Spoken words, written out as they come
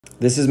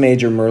This is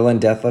Major Merlin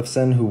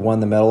Dethlefsen, who won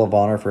the Medal of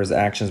Honor for his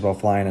actions while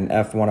flying an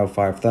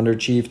F-105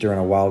 Thunderchief during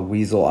a wild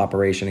weasel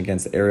operation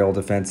against aerial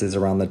defenses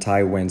around the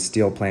Tai Nguyen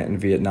steel plant in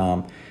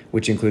Vietnam,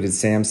 which included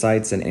SAM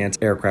sites and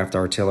anti-aircraft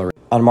artillery.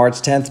 On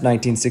March 10,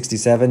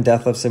 1967,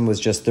 Dethlefsen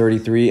was just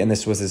 33, and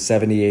this was his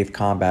 78th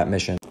combat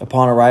mission.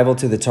 Upon arrival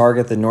to the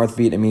target, the North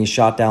Vietnamese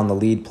shot down the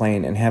lead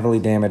plane and heavily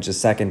damaged the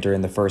second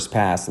during the first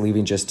pass,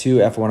 leaving just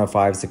 2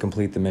 F-105s to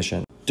complete the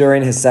mission.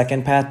 During his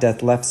second pass,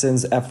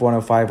 Dethlefsen's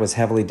F-105 was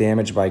heavily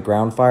damaged by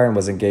ground fire and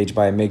was engaged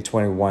by a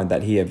MiG-21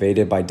 that he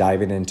evaded by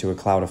diving into a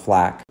cloud of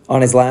flak.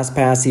 On his last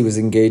pass, he was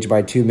engaged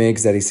by 2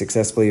 MiGs that he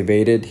successfully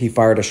evaded. He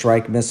fired a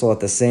Shrike missile at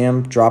the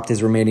SAM, dropped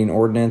his remaining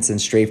ordnance,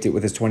 and strafed it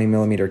with his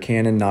 20mm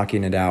cannon,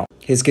 knocking it out.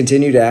 His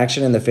continued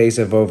action in the face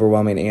of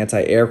overwhelming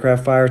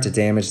anti-aircraft fire to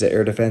damage the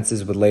air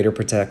defenses would later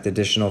protect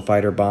additional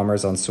fighter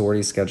bombers on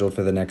sorties scheduled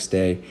for the next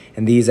day,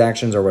 and these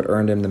actions are what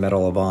earned him the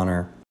Medal of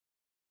Honor.